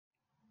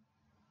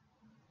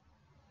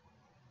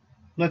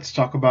Let's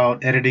talk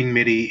about editing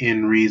MIDI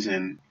in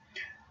Reason.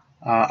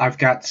 I've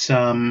got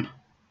some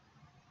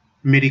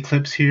MIDI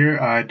clips here.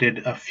 I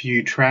did a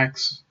few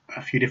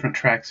different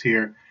tracks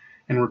here,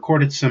 and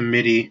recorded some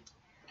MIDI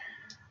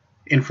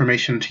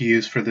information to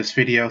use for this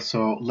video.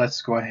 So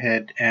let's go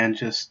ahead and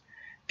just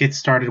get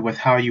started with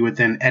how you would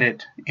then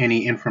edit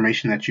any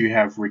information that you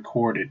have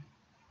recorded.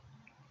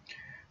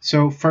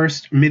 So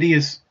first, MIDI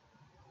is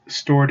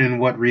stored in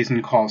what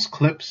Reason calls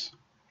clips,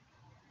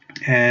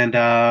 and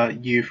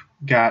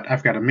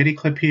I've got a MIDI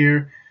clip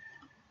here.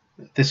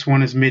 This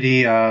one is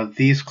MIDI.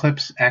 These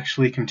clips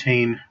actually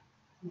contain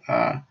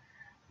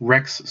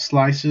Rex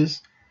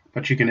slices,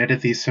 but you can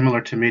edit these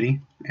similar to MIDI.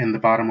 In the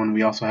bottom one,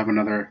 we also have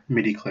another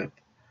MIDI clip.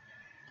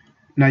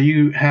 Now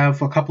you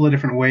have a couple of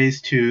different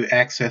ways to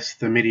access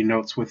the MIDI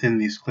notes within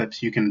these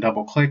clips. You can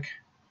double click,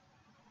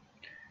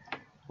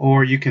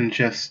 or you can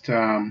just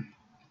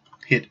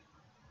hit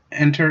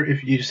enter.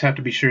 If you just have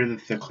to be sure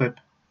that the clip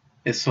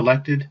is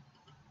selected,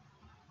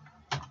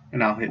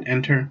 and I'll hit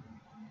enter.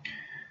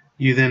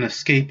 You then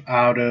escape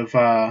out of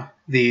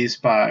these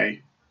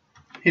by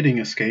hitting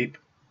escape.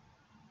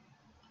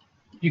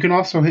 You can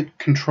also hit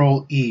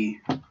Control E,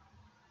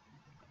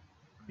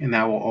 and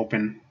that will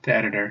open the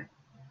editor.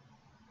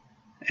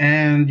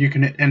 And you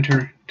can hit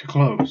enter to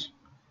close.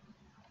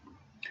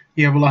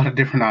 You have a lot of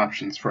different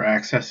options for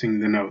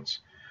accessing the notes.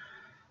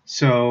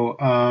 So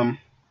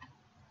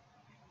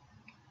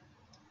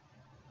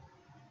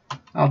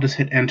I'll just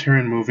hit enter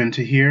and move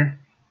into here.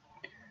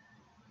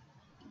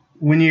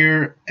 When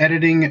you're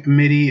editing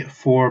MIDI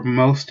for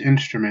most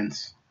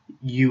instruments,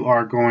 you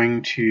are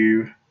going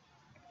to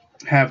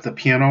have the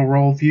piano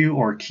roll view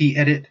or key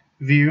edit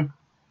view.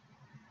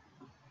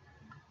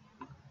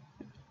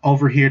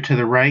 Over here to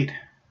the right,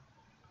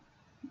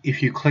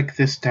 if you click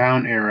this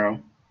down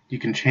arrow, you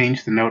can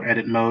change the note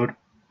edit mode.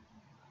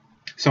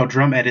 So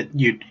drum edit,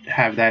 you'd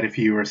have that if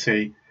you were,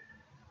 say,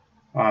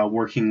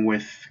 working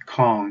with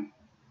Kong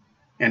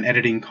and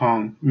editing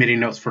Kong, MIDI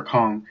notes for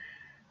Kong.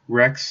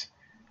 Rex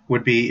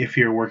would be if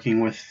you're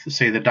working with,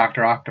 say, the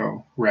Dr.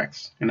 Octo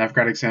Rex, and I've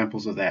got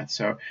examples of that.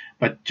 So,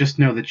 but just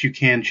know that you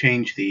can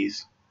change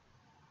these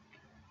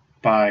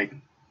by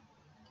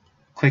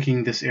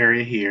clicking this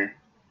area here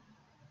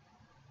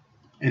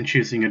and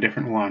choosing a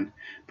different one.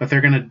 But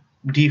they're going to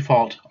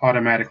default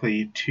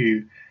automatically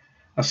to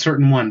a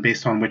certain one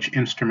based on which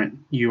instrument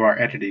you are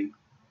editing.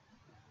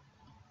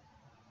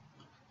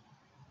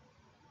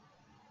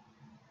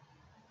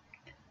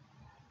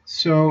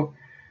 So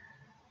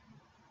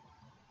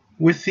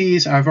with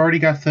these, I've already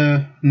got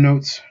the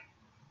notes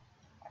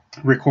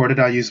recorded.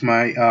 I use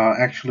my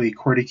actually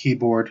QWERTY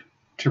keyboard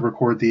to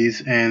record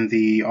these and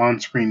the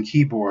on-screen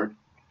keyboard.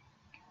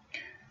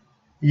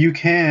 You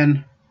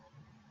can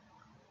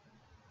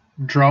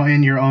draw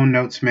in your own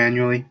notes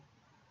manually.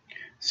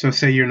 So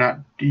say you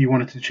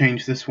wanted to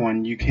change this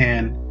one, you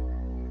can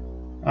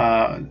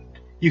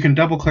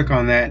double click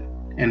on that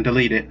and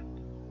delete it,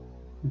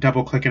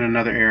 double click in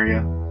another area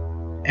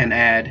and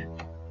add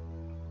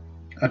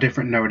a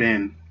different note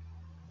in.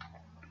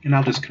 And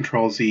I'll just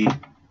Control Z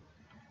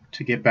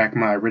to get back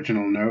my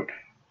original note.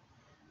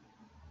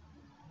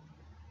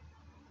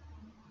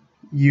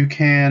 You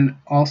can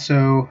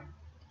also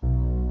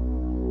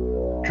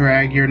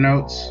drag your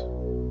notes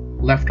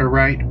left or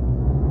right,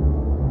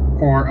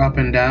 or up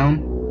and down.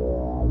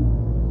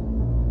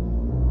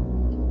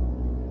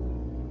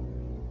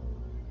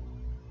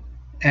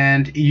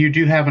 And you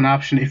do have an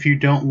option if you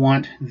don't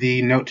want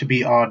the note to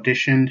be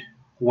auditioned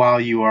while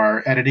you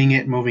are editing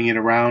it, moving it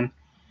around.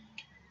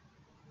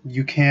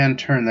 You can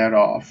turn that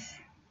off.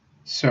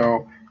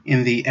 So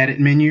in the edit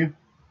menu,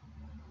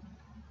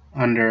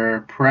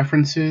 under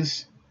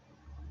preferences,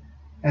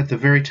 at the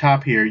very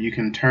top here, you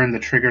can turn the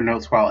trigger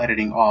notes while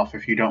editing off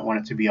if you don't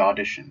want it to be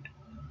auditioned.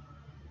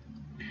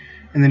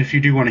 And then if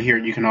you do want to hear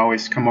it, you can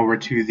always come over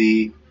to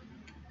the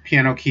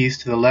piano keys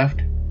to the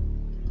left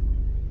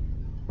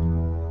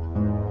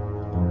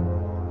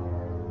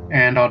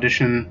and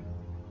audition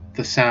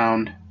the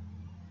sound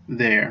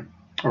there,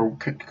 or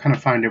kind of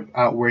find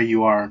out where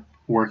you are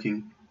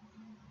working.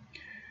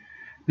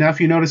 Now if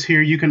you notice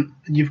here,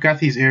 you've got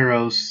these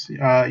arrows.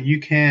 You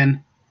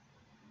can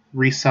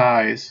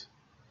resize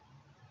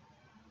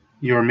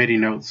your MIDI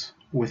notes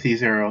with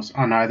these arrows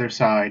on either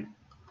side.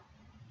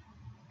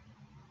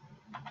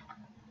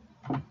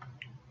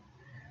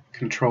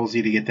 Control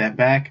Z to get that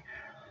back.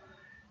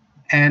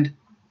 And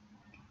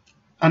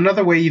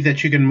another way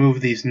that you can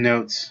move these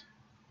notes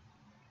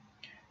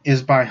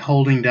is by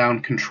holding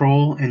down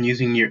Control and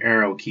using your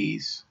arrow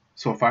keys.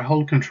 So if I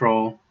hold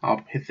Control,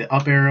 I'll hit the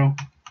up arrow.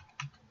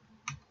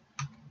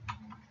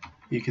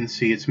 You can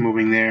see it's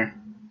moving there.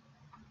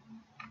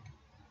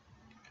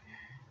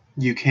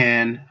 You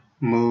can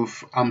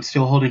move, I'm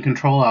still holding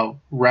Control out,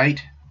 right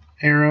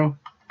arrow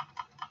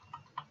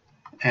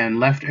and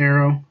left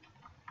arrow.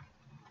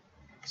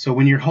 So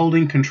when you're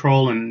holding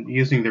Control and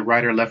using the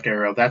right or left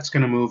arrow, that's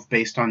going to move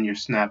based on your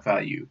snap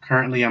value.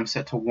 Currently I'm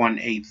set to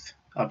 1/8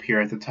 up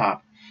here at the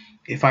top.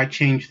 If I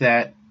change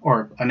that,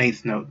 or an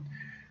eighth note,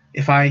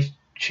 if I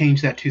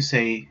change that to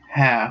say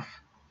half,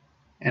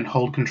 and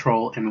hold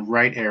Control and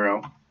right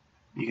arrow,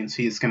 you can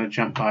see it's going to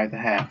jump by the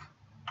half.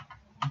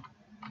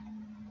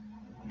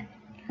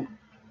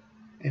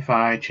 If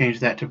I change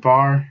that to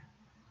bar,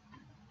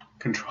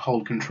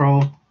 hold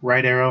Control,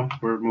 right arrow,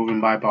 we're moving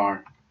by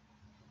bar.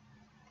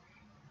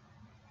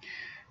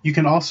 You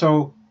can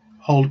also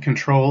hold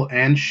Control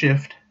and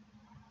Shift,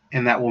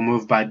 and that will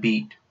move by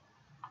beat.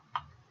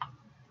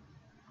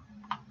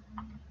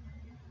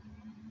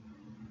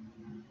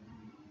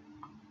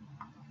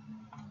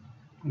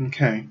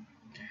 Okay.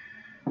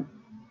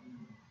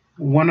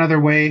 One other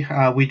way,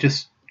 we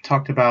just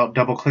talked about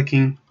double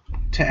clicking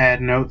to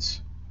add notes.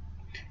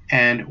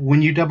 And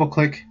when you double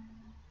click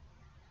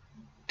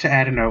to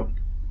add a note,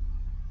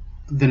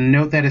 the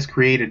note that is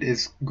created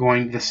is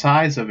going, the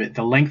size of it,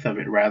 the length of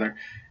it rather,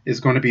 is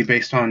going to be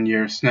based on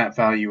your snap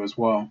value as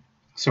well.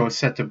 So it's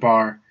set to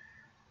bar.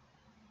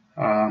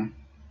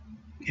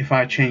 If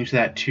I change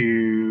that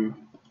to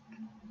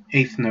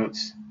eighth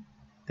notes,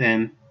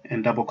 then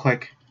and double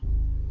click,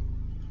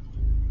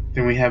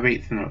 then we have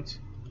eighth notes.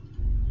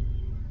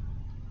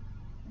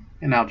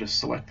 And I'll just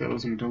select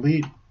those and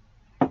delete.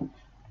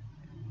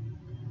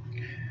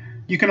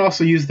 You can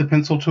also use the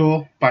pencil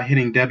tool by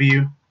hitting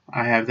W.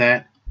 I have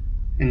that,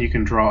 and you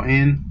can draw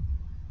in.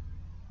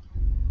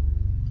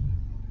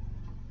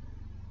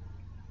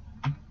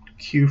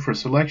 Q for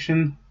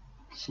selection.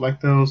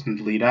 Select those and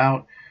delete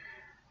out.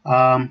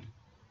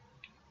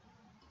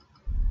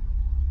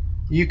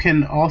 You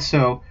can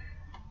also,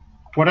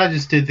 what I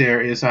just did there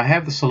is I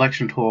have the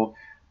selection tool,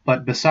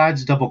 but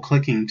besides double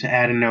clicking to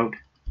add a note,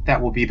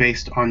 that will be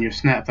based on your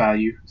snap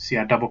value. See,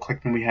 I double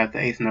clicked and we have the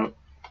eighth note.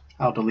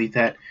 I'll delete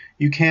that.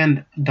 You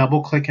can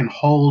double click and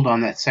hold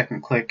on that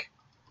second click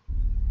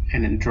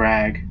and then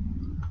drag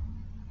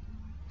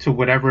to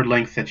whatever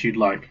length that you'd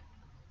like.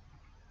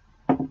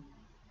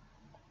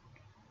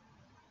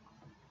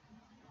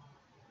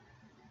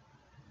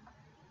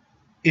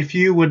 If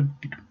you would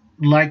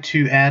like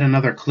to add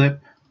another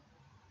clip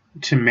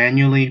to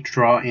manually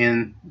draw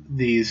in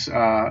these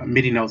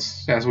MIDI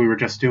notes as we were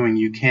just doing,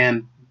 you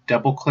can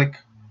double click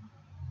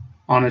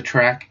on a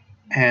track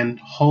and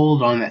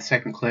hold on that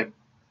second click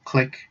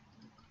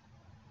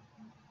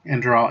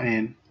and draw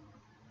in.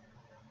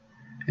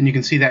 And you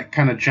can see that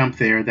kind of jump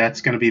there.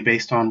 That's going to be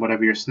based on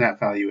whatever your snap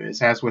value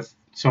is, as with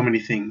so many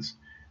things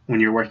when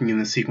you're working in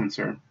the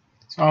sequencer.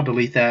 So I'll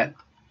delete that.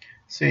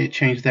 Say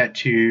change that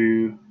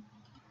to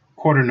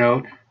quarter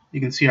note.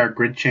 You can see our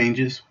grid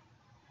changes.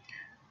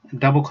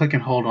 Double click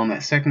and hold on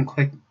that second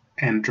click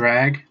and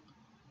drag.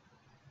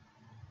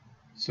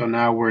 So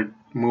now we're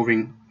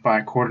moving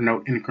by quarter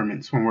note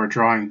increments when we're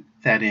drawing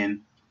that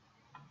in.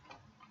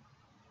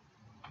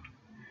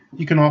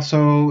 You can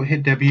also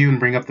hit W and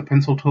bring up the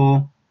pencil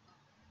tool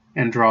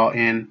and draw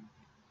in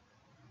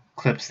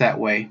clips that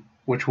way,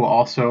 which will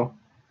also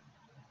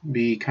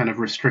be kind of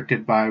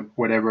restricted by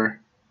whatever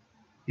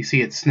you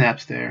see. It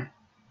snaps there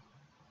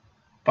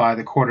by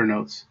the quarter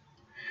notes.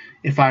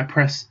 If I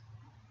press,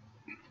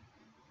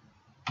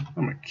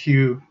 I'm going to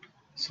Q,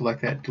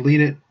 select that,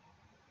 delete it.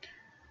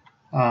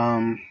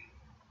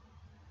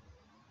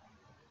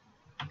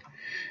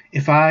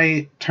 If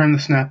I turn the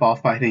snap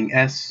off by hitting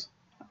S,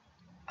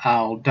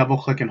 I'll double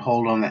click and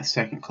hold on that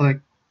second click.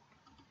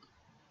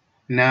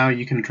 Now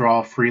you can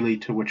draw freely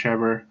to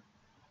whichever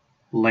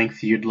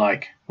length you'd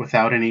like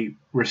without any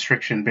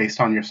restriction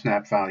based on your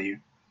snap value.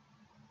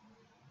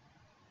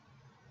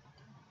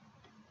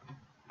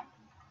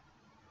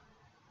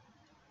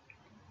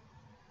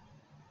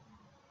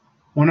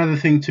 One other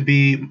thing to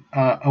be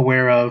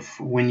aware of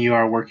when you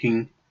are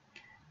working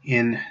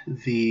in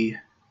the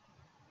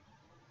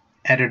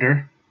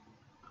editor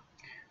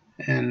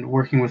and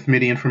working with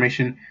MIDI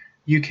information,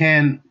 you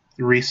can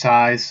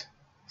resize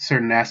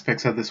certain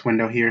aspects of this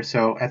window here.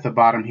 So at the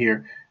bottom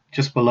here,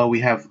 just below, we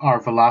have our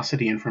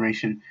velocity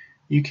information.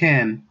 You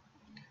can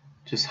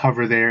just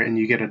hover there and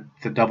you get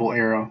the double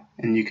arrow,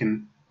 and you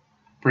can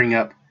bring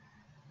up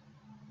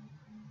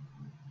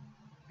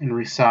and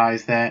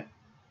resize that.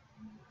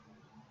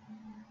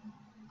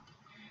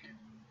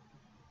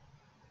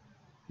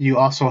 You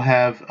also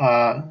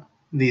have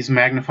these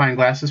magnifying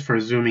glasses for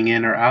zooming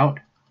in or out.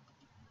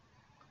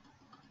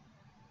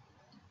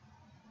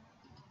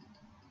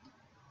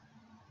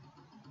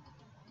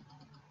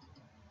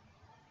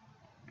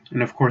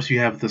 And of course you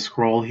have the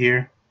scroll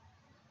here.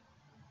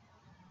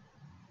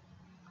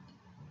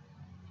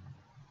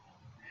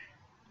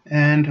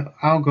 And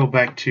I'll go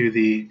back to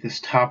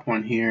this top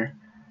one here.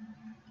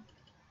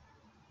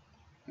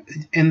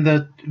 In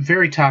the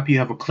very top you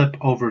have a clip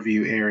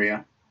overview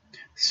area.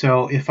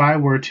 So if I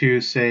were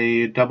to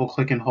say double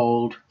click and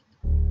hold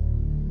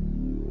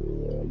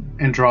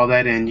and draw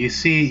that in, you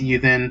see you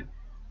then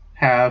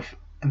have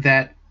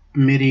that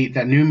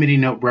new MIDI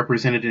note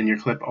represented in your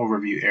clip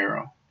overview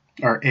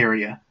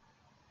area.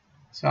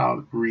 So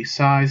I'll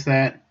resize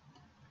that,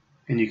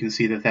 and you can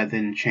see that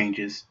then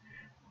changes.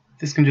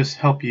 This can just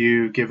help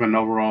you give an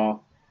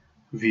overall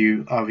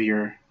view of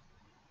your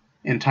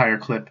entire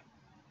clip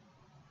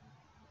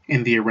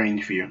in the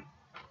arrange view.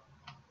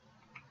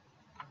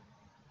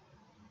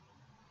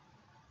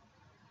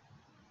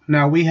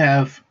 Now we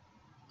have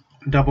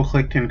double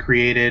clicked and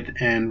created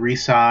and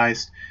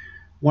resized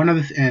one of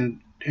the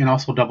and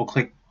also double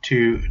click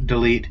to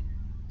delete.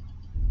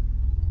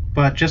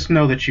 But just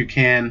know that you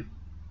can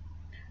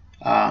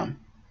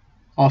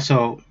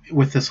also,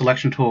 with the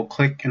selection tool,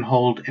 click and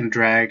hold and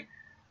drag,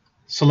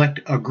 select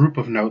a group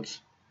of notes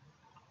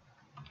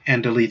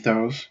and delete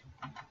those.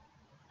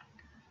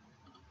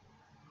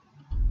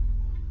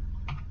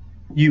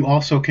 You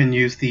also can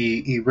use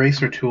the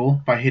eraser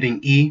tool by hitting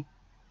E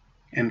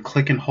and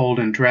click and hold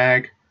and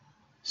drag,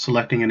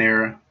 selecting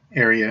an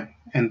area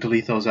and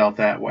delete those out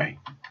that way.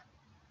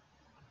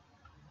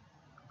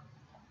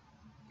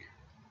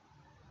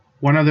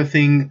 One other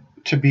thing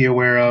to be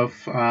aware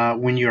of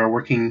when you are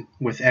working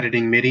with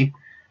editing MIDI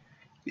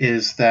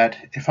is that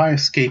if I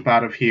escape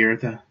out of here,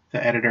 the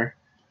editor,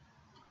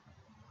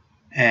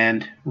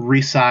 and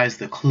resize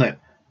the clip,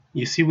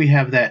 you see we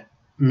have that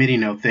MIDI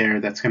note there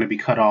that's going to be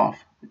cut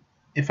off.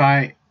 If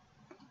I'll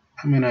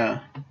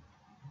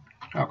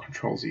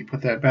Control Z,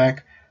 put that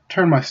back,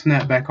 turn my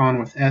snap back on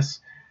with S.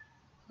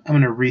 I'm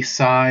going to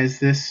resize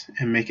this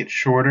and make it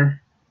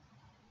shorter.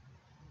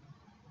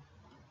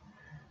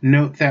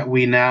 Note that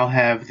we now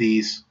have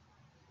these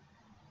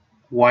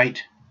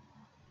white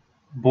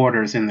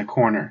borders in the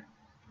corner,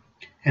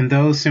 and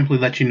those simply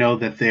let you know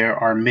that there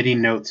are MIDI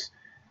notes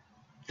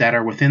that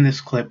are within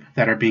this clip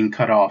that are being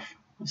cut off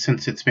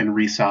since it's been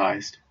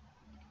resized.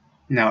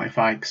 Now if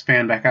I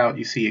expand back out,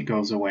 you see it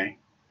goes away.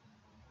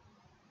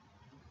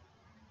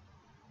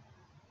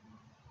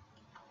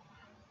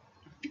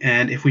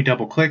 And if we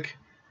double click,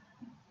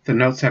 the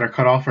notes that are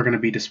cut off are going to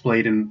be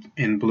displayed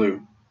in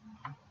blue.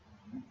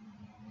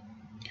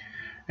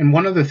 And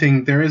one other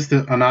thing, there is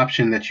an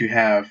option that you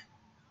have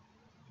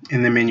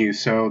in the menu,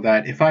 so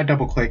that if I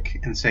double click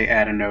and say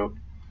add a note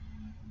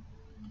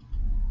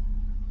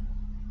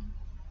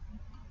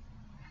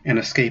and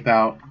escape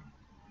out,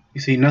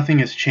 you see nothing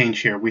has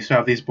changed here. We still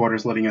have these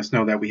borders letting us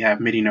know that we have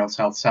MIDI notes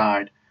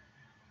outside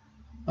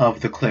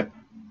of the clip.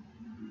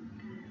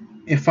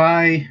 If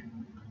I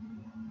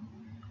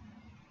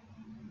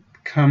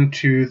come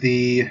to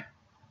the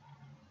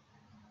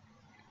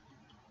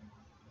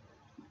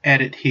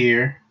edit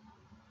here,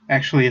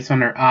 actually it's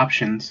under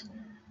options,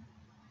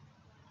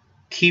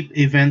 keep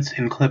events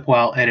in clip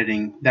while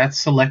editing. That's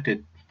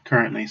selected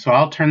currently, so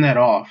I'll turn that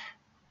off.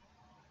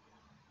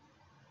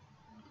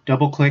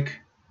 Double click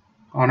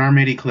on our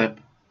MIDI clip.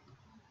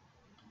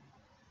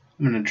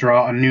 I'm going to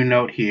draw a new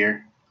note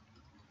here.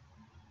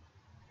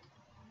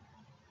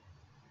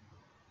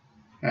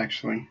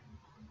 Actually,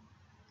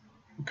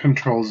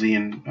 Control Z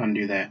and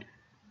undo that.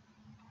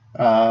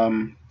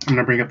 I'm going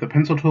to bring up the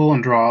pencil tool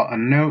and draw a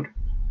note.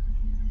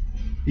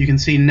 You can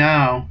see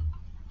now,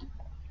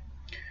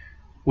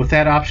 with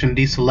that option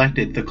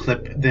deselected, the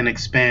clip then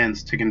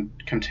expands to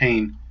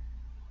contain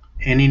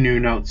any new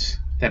notes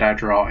that I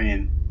draw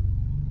in.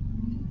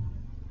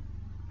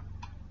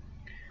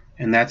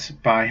 And that's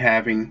by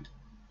having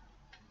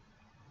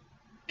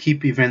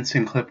keep events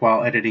in clip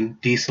while editing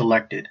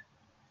deselected.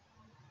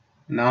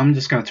 Now I'm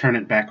just going to turn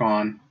it back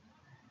on.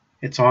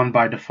 It's on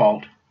by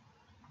default.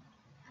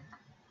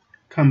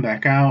 Come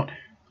back out.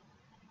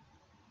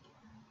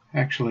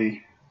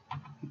 Actually,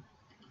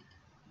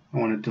 I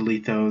want to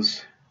delete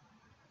those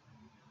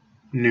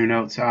new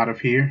notes out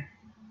of here.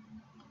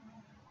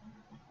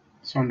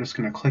 So I'm just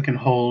going to click and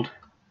hold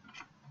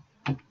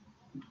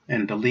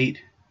and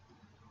delete.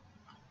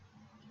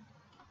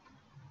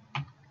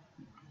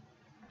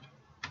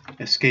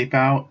 Escape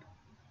out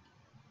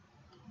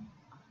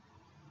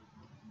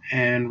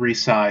and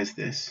resize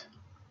this.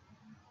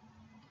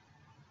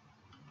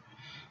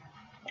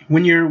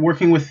 When you're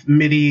working with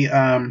MIDI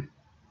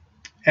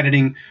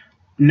editing,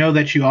 know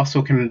that you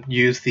also can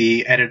use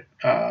the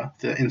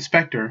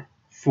inspector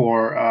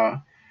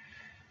for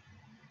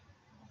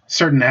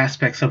certain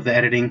aspects of the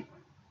editing.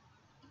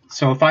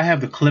 So if I have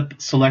the clip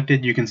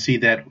selected, you can see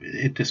that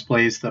it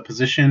displays the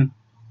position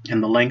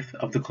and the length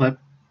of the clip.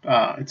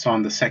 It's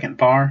on the second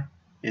bar.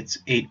 It's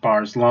 8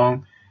 bars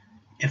long.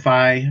 If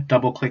I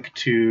double click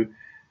to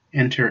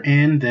enter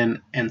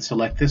in and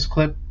select this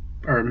clip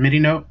or MIDI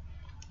note,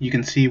 you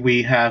can see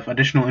we have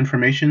additional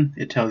information.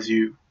 It tells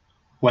you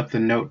what the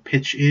note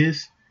pitch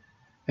is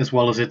as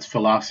well as its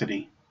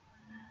velocity.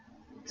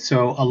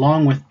 So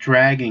along with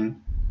dragging,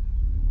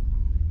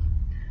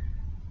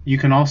 you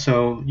can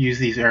also use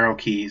these arrow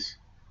keys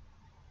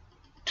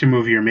to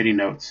move your MIDI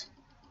notes.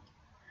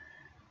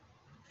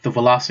 The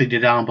velocity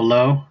down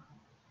below,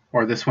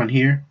 or this one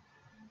here,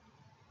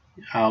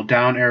 I'll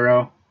down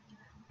arrow,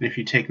 and if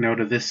you take note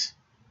of this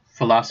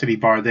velocity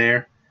bar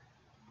there,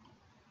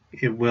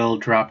 it will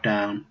drop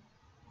down.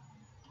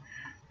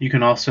 You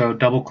can also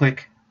double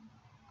click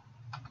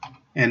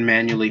and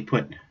manually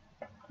put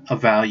a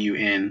value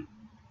in.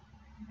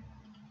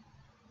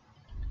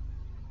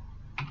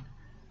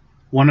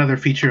 One other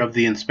feature of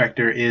the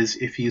inspector is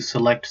if you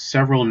select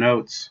several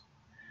notes,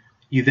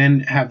 you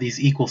then have these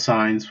equal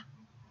signs,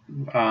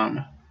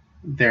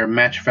 their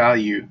match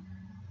value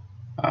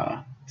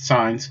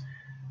signs.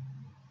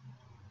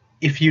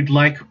 If you'd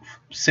like,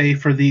 say,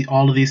 for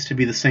all of these to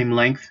be the same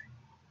length,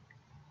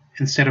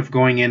 instead of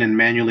going in and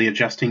manually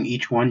adjusting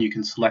each one, you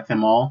can select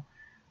them all.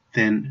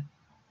 Then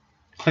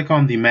click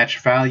on the Match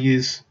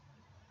Values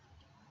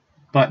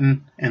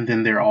button, and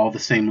then they're all the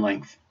same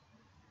length.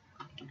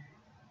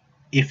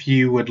 If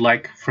you would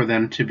like for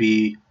them to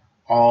be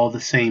all the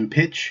same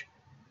pitch,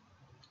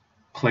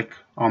 click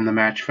on the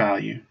Match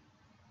Value.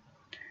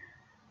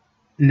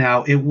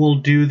 Now it will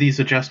do these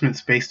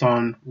adjustments based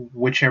on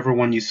whichever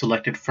one you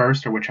selected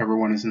first or whichever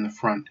one is in the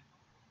front.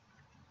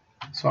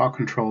 So I'll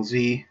Control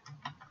Z,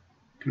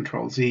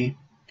 Control Z.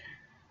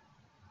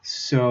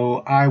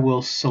 So I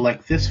will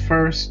select this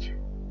first,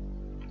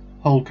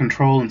 hold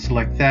Control and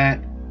select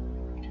that.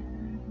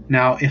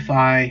 Now if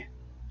I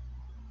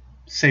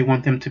say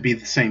want them to be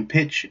the same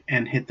pitch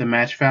and hit the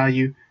match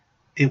value,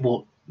 it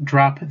will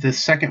drop the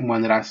second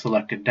one that I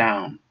selected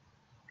down.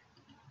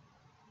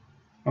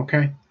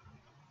 Okay?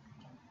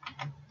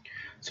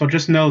 So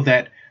just know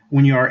that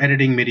when you are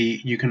editing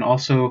MIDI, you can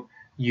also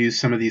use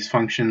some of these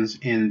functions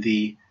in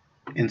the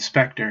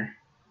inspector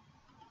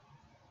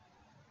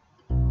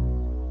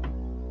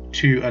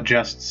to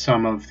adjust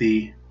some of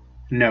the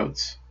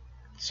notes.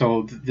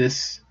 So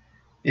this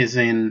is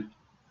in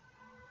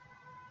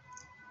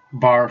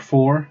bar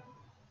 4.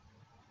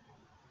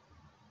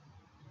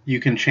 You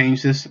can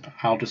change this.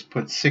 I'll just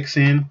put 6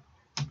 in.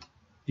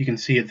 You can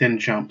see it then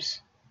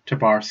jumps to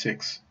bar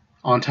 6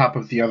 on top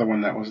of the other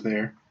one that was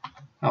there.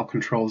 I'll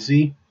Control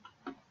Z.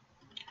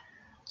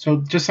 So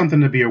just something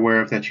to be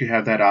aware of, that you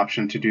have that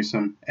option to do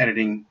some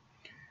editing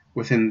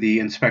within the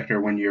inspector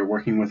when you're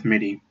working with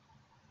MIDI.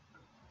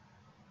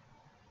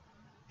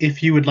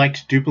 If you would like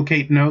to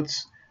duplicate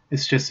notes,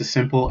 it's just as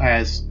simple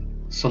as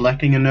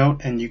selecting a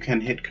note and you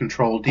can hit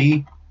Control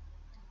D.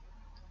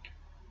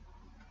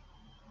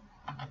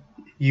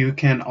 You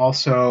can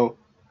also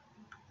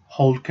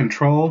hold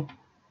Control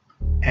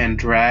and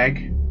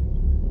drag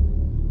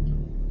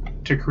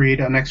to create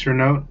an extra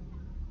note.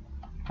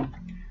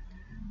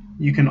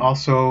 You can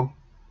also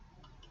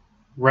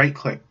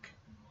right-click,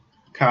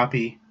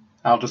 copy.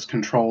 I'll just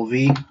Control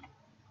V.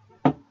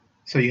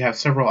 So you have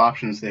several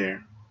options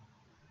there.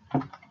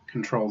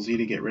 Control Z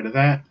to get rid of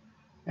that.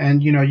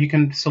 And you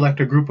can select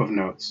a group of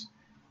notes.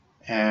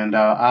 And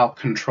I'll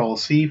Control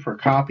C for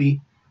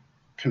copy,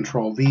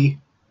 Control V,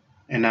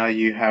 and now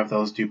you have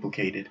those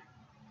duplicated.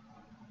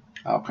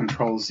 I'll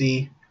Control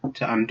Z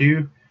to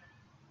undo.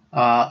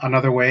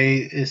 Another way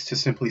is to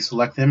simply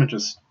select them and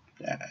just,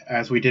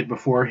 as we did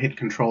before, hit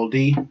Control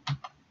D,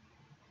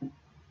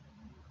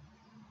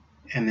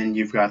 and then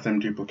you've got them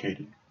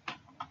duplicated.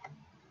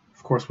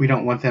 Of course, we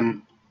don't want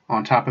them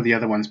on top of the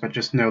other ones, but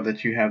just know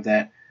that you have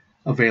that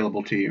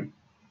available to you.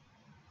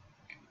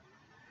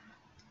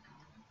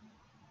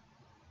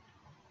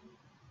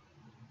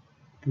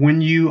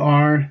 When you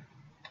are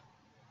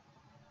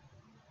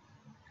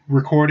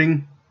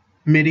recording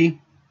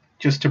MIDI,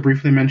 just to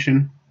briefly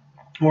mention,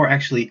 or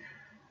actually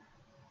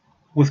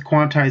with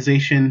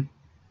quantization,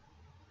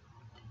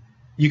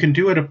 you can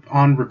do it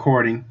on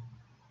recording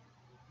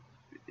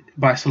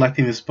by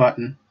selecting this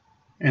button,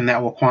 and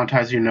that will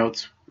quantize your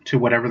notes to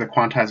whatever the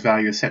quantize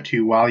value is set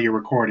to while you're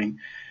recording.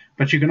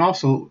 But you can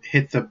also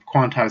hit the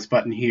quantize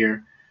button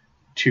here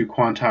to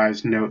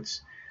quantize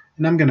notes.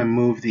 And I'm going to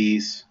move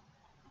these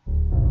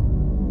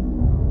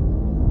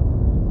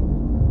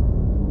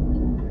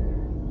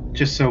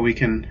just so we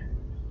can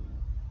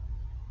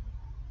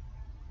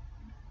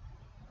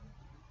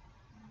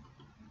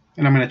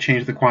and I'm going to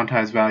change the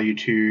quantize value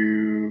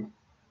to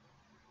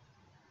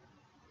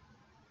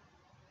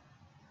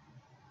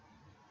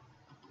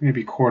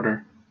maybe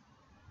quarter.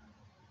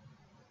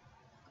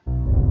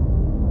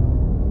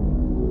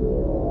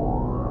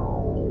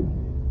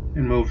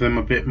 And move them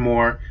a bit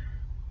more.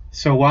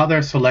 So while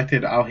they're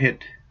selected, I'll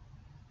hit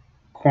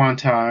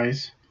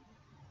quantize,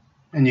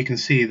 and you can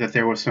see that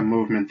there was some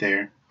movement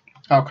there.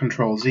 I'll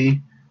Control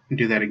Z and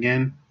do that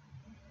again.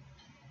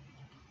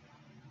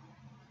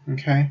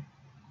 Okay.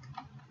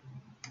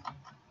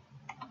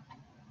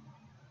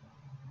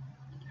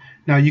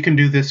 Now you can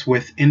do this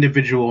with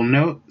individual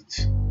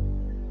notes.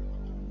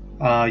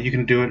 You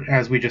can do it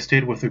as we just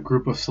did with a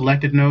group of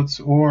selected notes,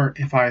 or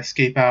if I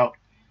escape out,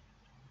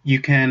 you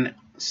can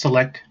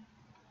select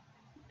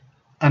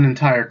an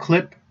entire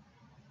clip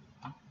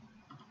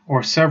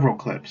or several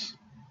clips.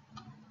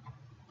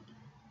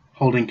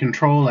 Holding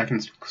Control, I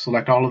can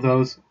select all of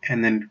those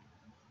and then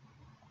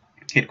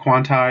hit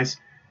quantize,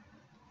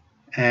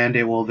 and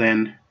it will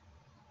then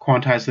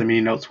quantize the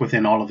MIDI notes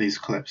within all of these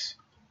clips.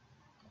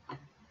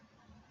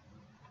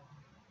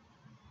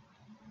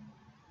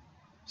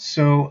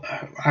 So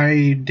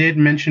I did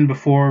mention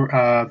before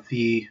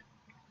the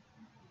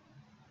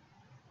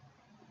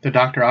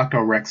Dr.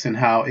 Octo-Rex, and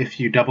how if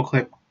you double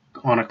click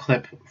on a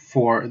clip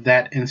for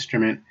that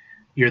instrument,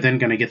 you're then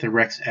going to get the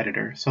Rex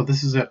editor. So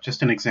this is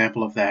just an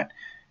example of that.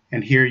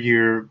 And here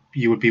you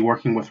would be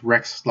working with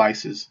Rex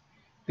slices.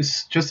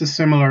 It's just as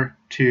similar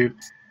to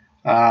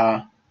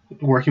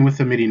working with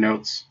the MIDI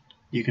notes.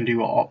 You can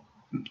do all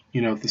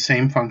the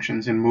same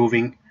functions in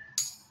moving,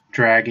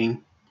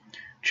 dragging,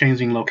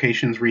 changing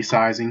locations,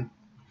 resizing.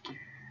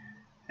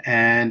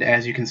 And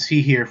as you can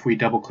see here, if we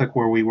double click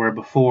where we were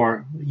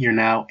before, you're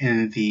now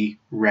in the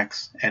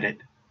Rex edit.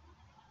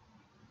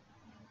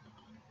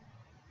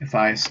 If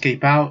I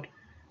escape out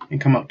and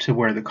come up to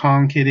where the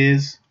Kong kit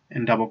is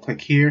and double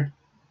click here,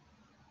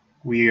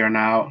 we are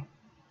now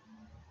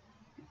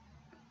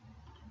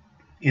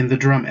in the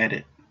drum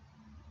edit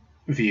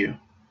view.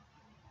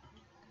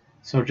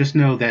 So just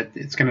know that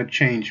it's going to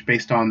change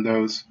based on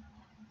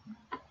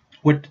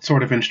what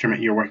sort of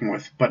instrument you're working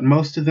with. But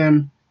most of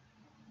them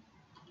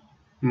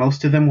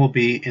will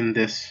be in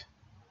this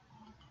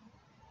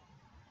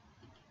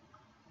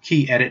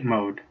key edit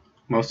mode.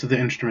 Most of the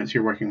instruments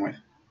you're working with.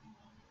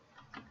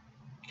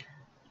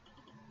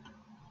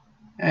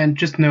 And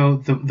just know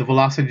the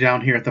velocity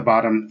down here at the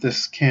bottom,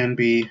 this can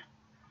be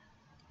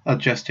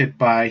adjusted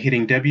by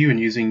hitting W and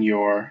using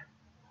your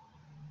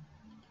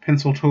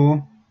pencil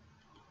tool.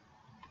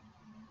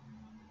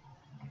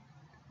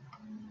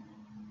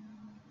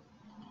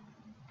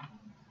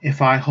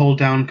 If I hold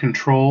down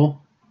Control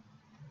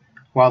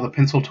while the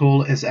pencil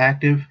tool is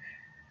active,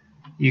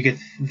 you get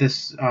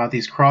these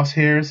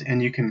crosshairs,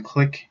 and you can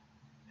click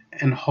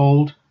and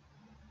hold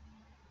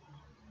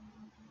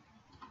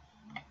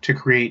to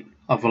create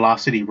a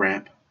velocity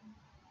ramp.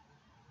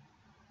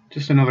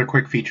 Just another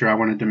quick feature I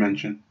wanted to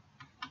mention.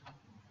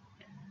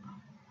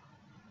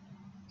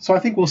 So I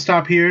think we'll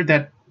stop here.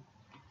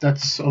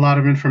 That's a lot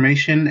of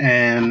information,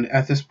 and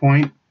at this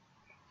point,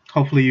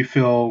 hopefully you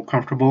feel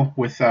comfortable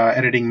with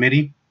editing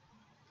MIDI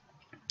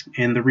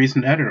in the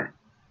Reason editor.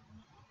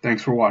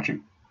 Thanks for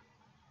watching.